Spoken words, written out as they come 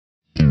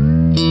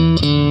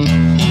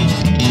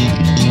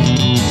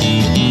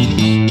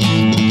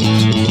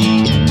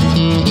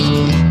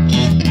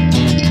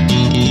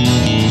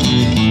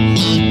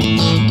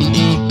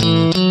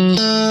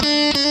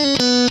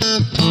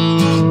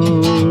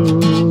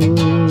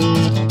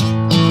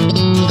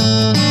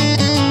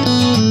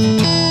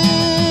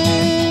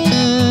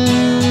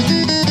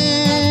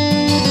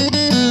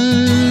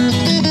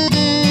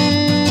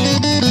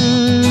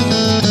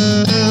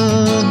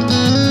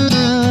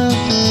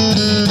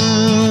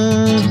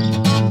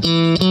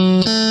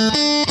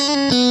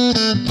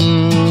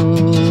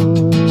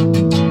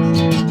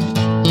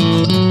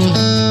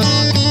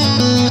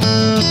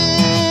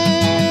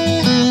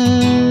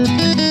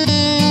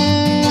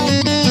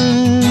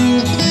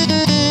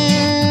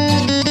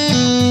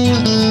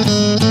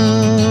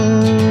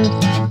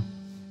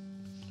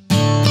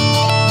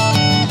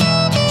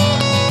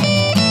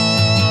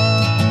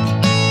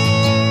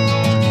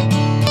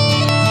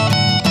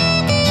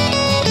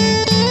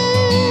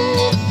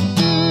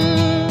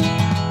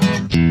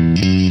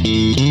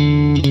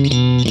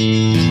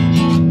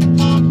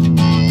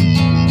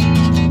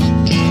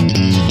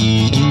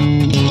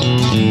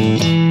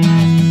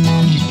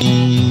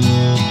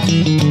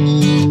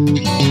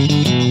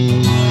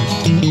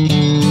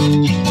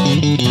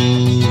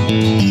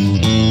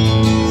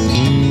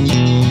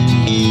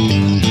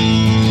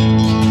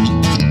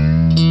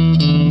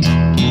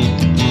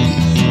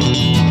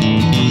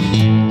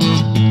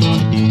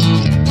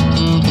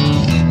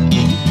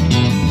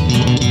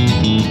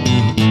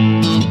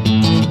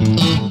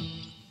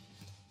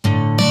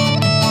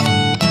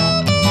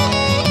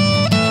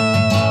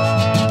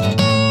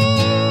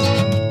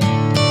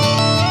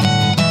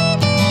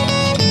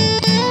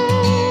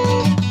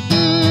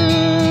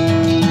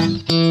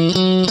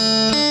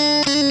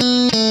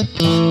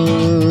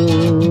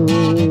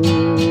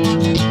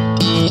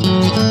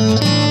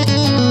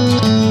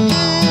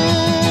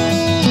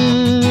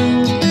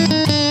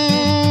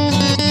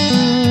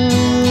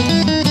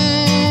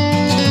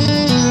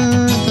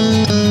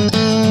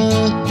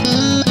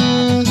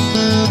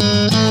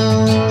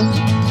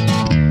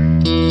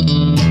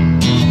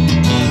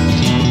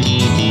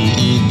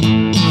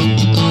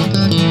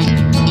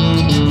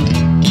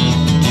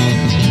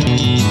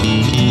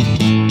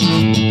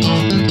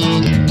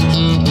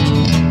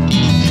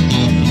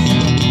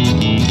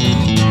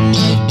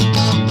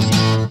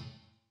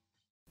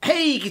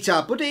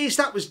guitar buddies,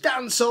 that was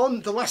Dance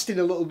On, the last in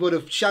a little run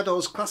of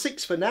Shadows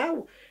classics for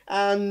now.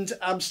 And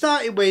I'm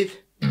starting with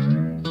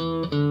an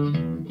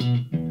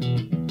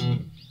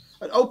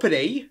open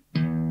E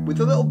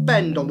with a little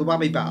bend on the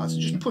whammy bars,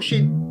 just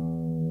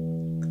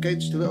pushing, okay,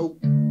 just a little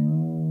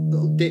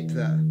dip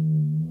there.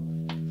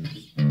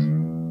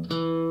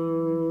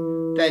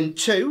 Then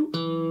 2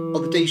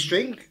 on the D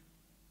string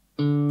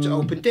to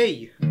open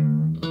D.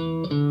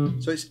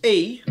 So it's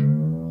E,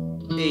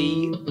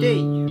 E,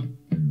 D.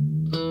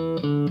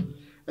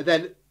 And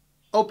then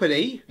open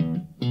E,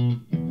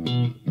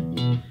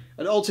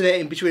 and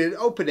alternating between an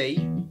open E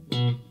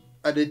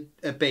and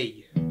a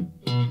B.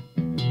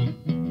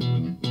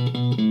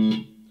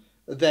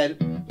 And then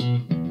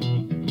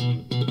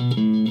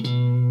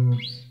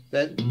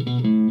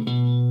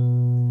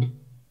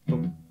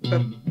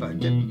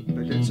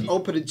it's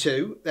open and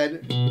 2,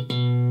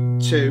 then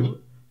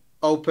 2,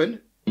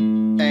 open,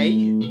 A,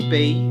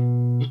 B,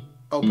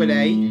 open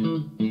A,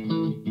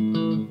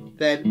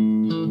 then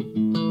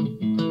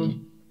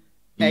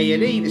A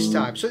and E this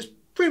time. So it's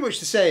pretty much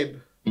the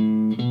same.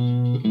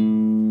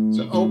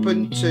 So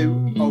open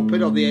to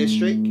open on the A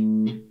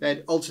string,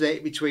 then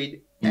alternate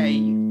between A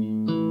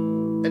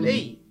and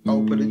E,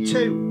 open and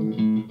 2.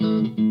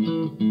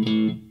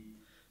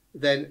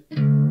 Then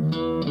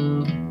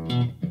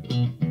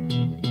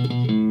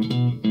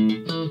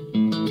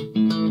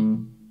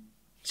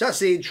so that's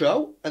the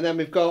intro, and then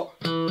we've got,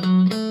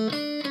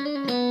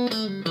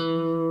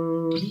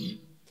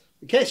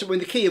 okay, so we're in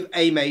the key of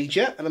A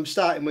major, and I'm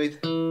starting with,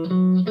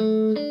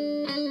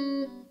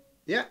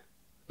 yeah,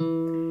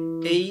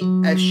 E,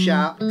 F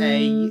sharp,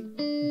 A,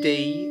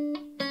 D,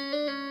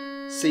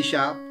 C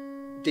sharp,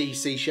 D,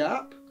 C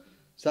sharp.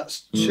 So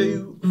that's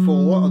 2,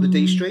 4 on the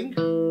D string,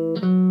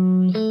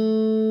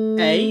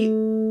 A,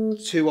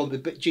 2 on the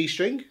G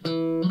string,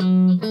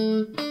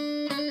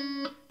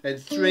 then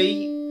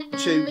 3,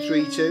 2,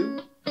 3, 2,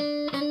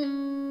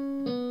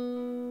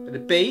 and a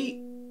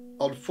B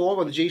on 4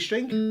 on the G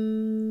string,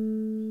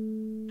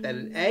 then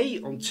an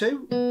A on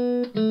 2,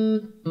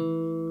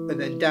 and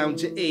then down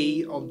to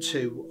E on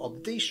 2 on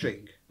the D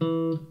string.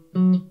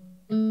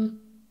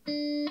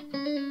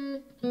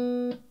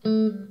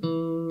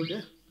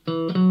 Yeah.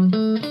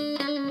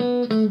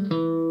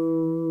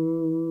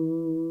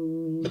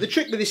 But the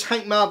trick with this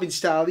Hank Marvin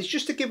style is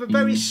just to give a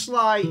very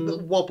slight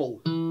little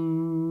wobble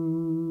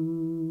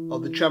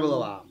on the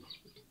tremolo arm,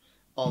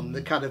 on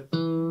the kind of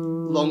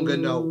longer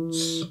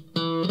notes.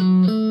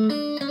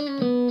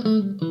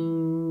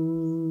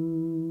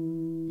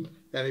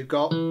 Then we've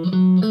got,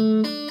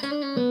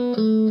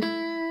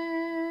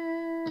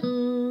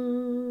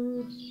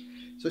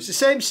 so it's the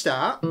same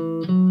start, but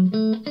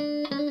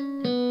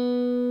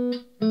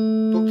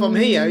from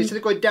here, instead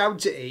of going down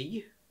to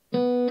E,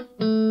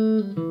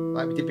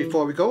 like we did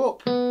before, we go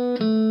up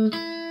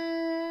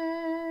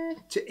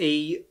to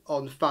E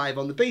on 5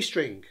 on the B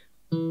string.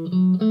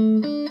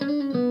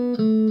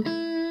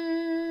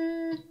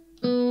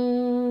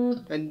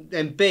 And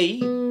then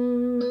B,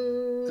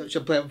 which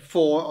I'll play on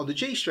 4 on the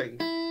G string.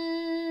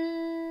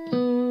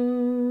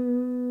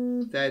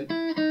 Then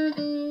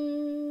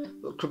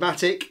little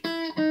chromatic,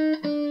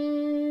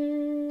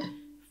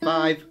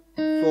 5,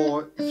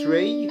 4,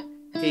 3,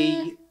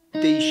 E,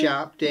 D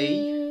sharp,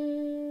 D,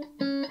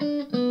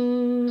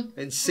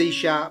 and C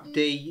sharp,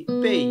 D,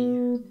 B.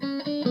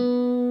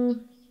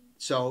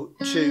 So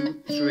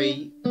 2,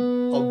 3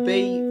 on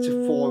B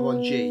to 4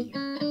 on G,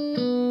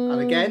 and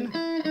again,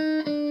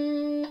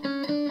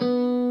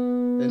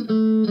 then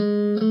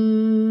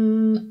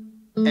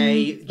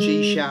A,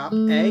 G sharp,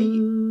 A,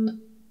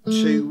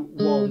 2,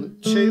 1,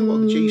 2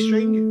 on the G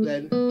string,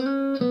 then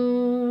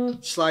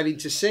sliding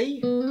to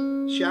C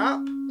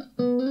sharp,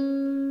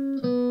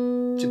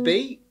 to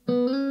B,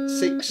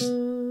 6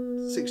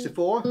 to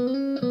 4,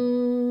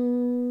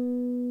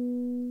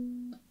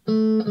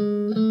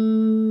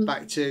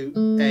 back to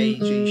A,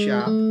 G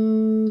sharp,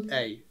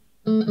 A.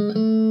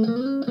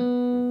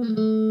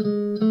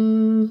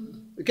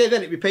 Okay,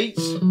 then it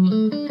repeats.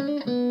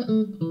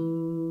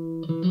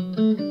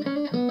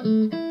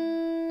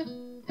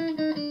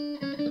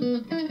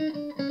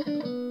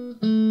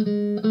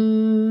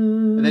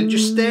 And then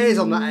just stays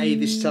on that A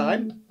this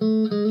time.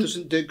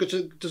 Doesn't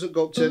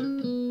go up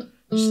to,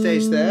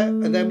 stays there.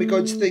 And then we go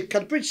into the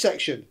kind of bridge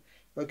section,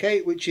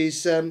 okay, which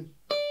is so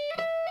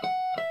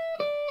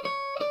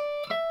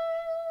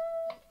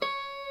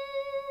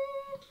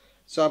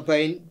I'm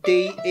playing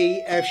D,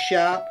 E, F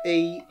sharp,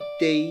 E,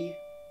 D.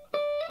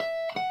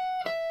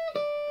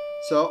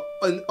 So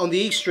on the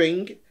E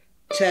string,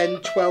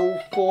 10,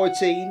 12,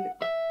 14,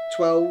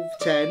 12,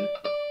 10.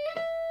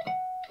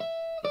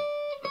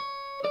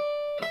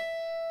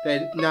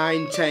 Then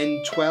 9,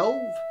 10,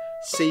 12,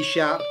 C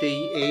sharp, D,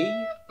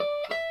 E.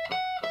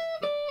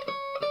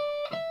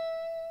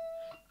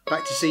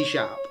 Back to C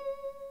sharp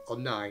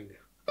on 9.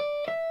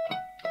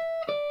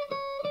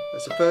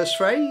 That's the first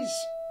phrase.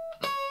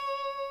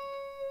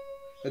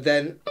 And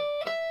then,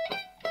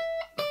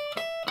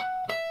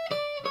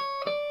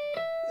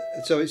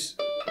 so it's,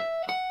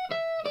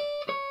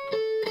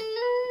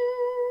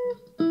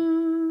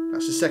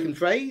 that's the second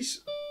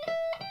phrase.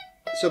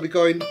 So we're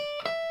going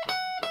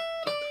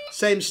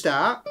same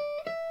start,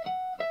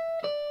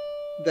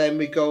 then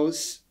we go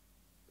so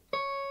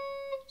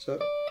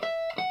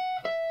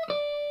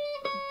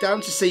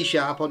down to C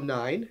sharp on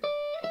 9.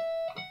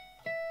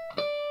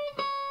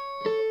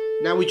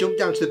 Now we jump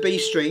down to the B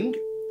string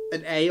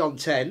and A on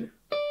 10.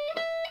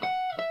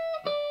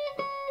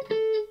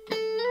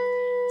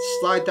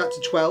 Slide that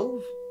to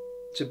 12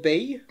 to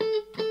B.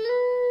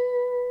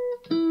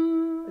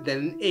 And then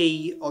an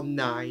E on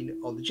 9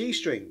 on the G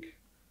string.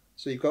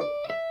 So you've got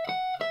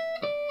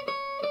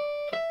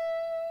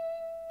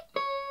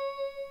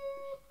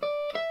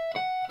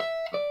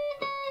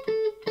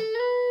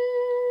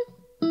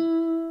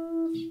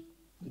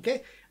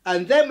okay,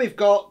 and then we've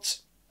got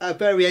a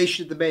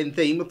variation of the main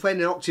theme. We're playing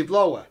an octave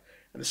lower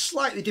and a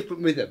slightly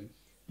different rhythm.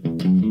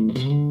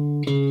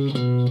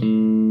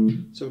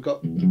 So we've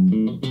got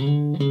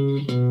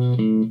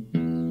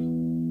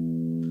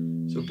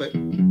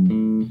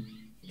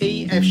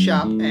E, F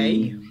sharp,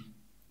 A.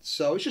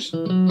 So it's just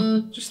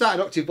that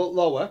an octave but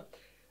lower.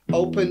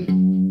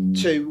 Open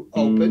to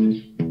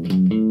open.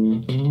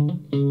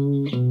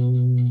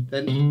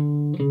 Then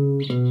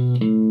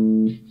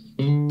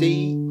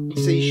D,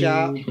 C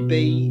sharp,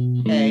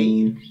 B,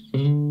 A.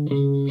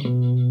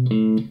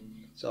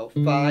 So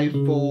 5,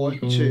 4,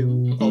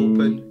 2,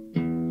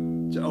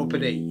 open to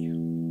open E.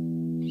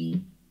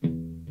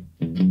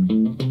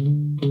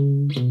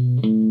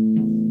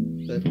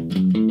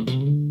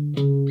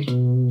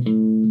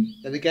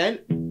 Then again,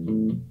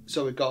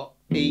 so we've got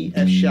E,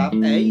 F sharp,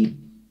 A,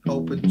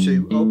 open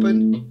to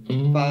open,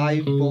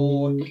 5,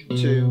 4,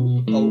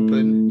 2,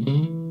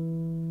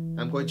 open.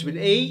 I'm going to an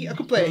E. I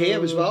could play it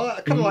here as well.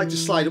 I kind of like to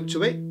slide up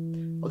to it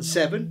on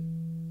 7,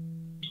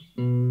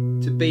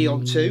 to B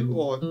on 2,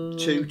 or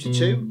 2 to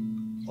 2,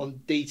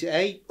 on D to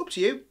A, up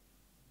to you.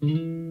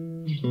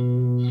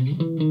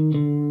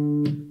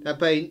 Now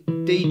playing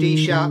D, D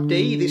sharp,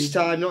 D, this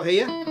time not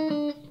here,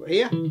 but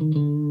here.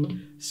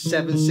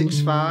 7,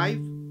 6, 5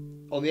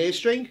 on the A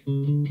string,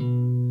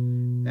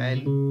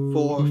 and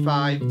 4,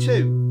 5,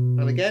 2,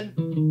 and again.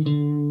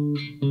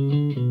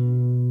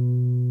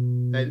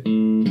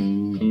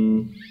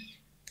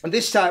 And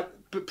this time,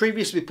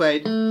 previously we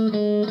played,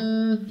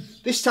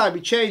 this time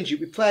we change it,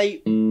 we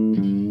play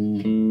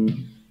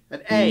an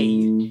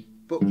A,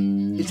 but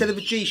instead of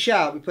a G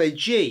sharp we play a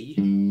G,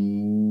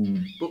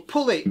 but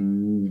pull it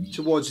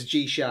towards the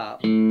G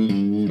sharp.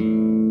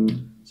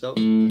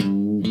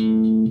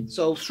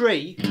 So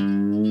 3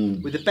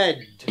 with a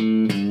bend,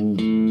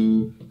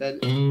 then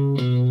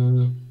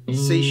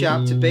C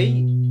sharp to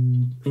B,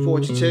 4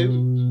 to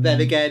 2,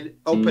 then again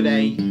open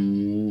A,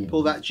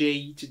 pull that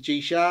G to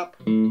G sharp,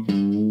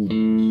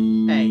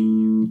 A.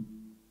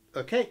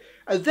 Okay,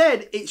 and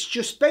then it's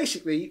just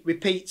basically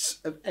repeats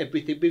of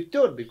everything we've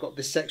done. We've got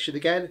this section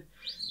again.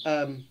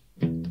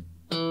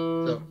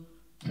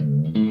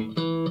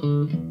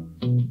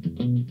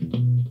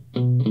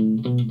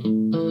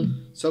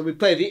 So we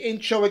play the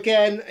intro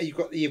again. You've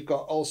got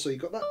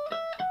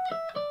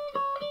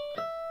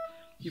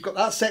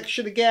that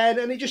section again,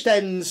 and it just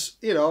ends.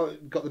 You know,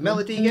 you've got the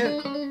melody again.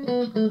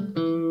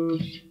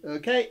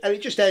 Okay, and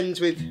it just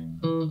ends with.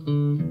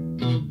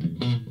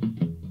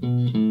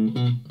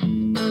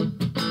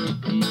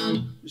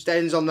 Just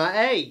ends on that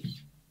A.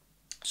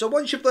 So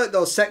once you've learnt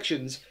those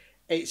sections,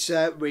 it's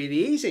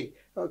really easy.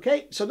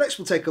 Okay, so next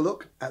we'll take a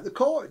look at the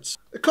chords.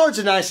 The chords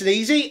are nice and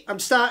easy. I'm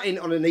starting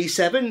on an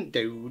E7.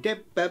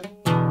 E7.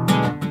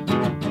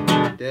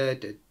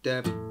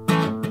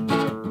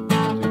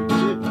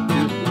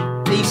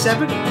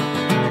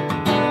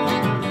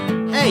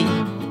 A.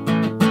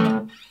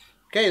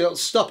 Okay,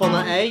 let's stop on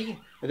that A,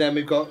 and then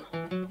we've got.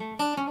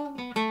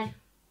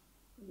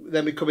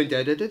 Then we come in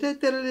A.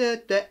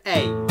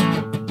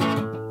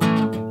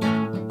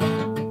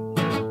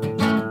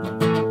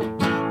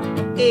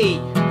 E.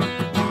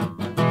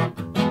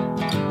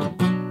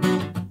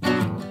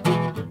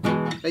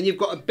 Then you've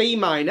got a B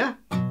minor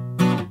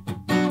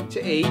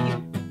to E,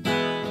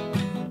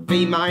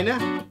 B minor,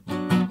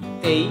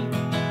 E,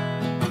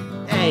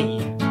 A,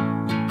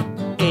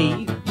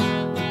 E,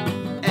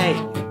 A.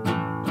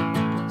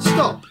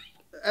 Stop.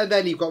 And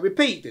then you've got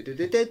repeat. E,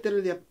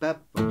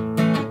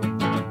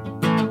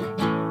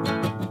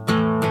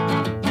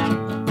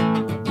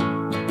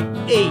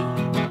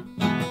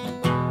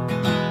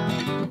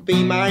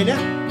 B minor,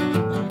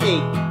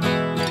 E,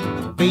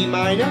 B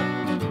minor,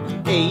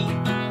 E,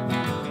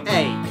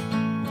 A.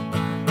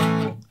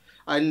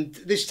 And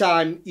this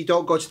time you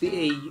don't go to the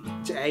E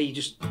to A, you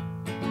just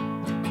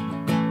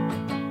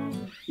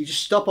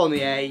stop on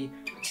the A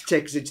to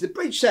take us into the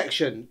bridge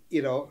section,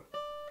 you know,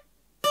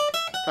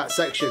 that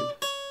section.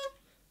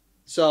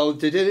 So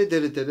D, E,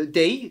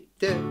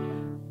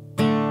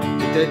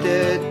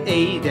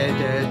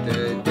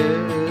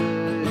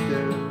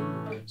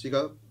 so you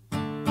go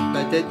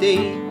D,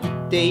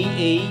 D,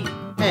 E,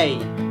 A,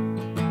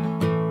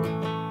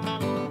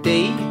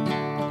 D,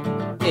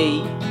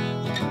 E,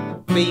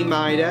 B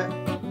minor,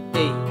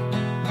 E.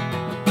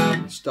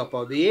 Stop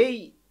on the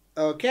E,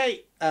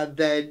 okay, and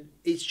then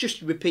it's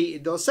just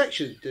repeating those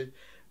sections.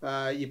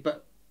 You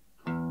put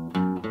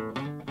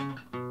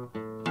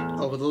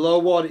over the low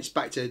one, it's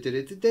back to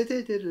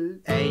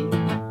A.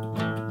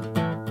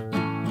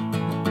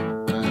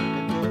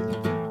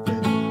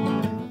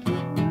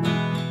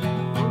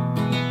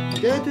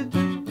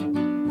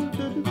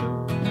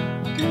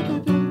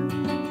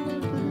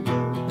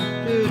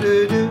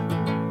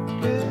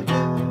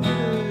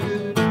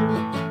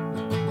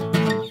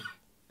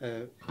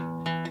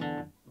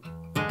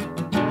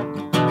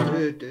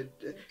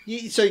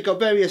 So you've got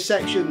various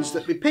sections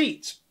that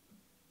repeat.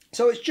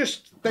 So it's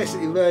just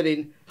basically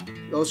learning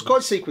those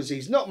chord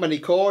sequences. Not many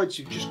chords.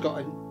 You've just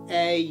got an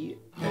A,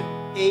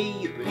 an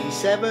E, an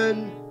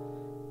E7,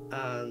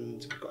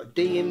 and we've got a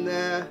D in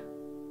there,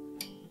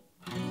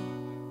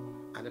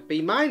 and a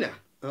B minor.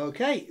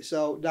 Okay,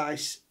 so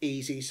nice,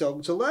 easy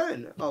song to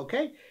learn.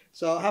 Okay,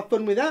 so have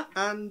fun with that,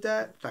 and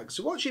thanks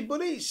for watching,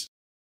 buddies.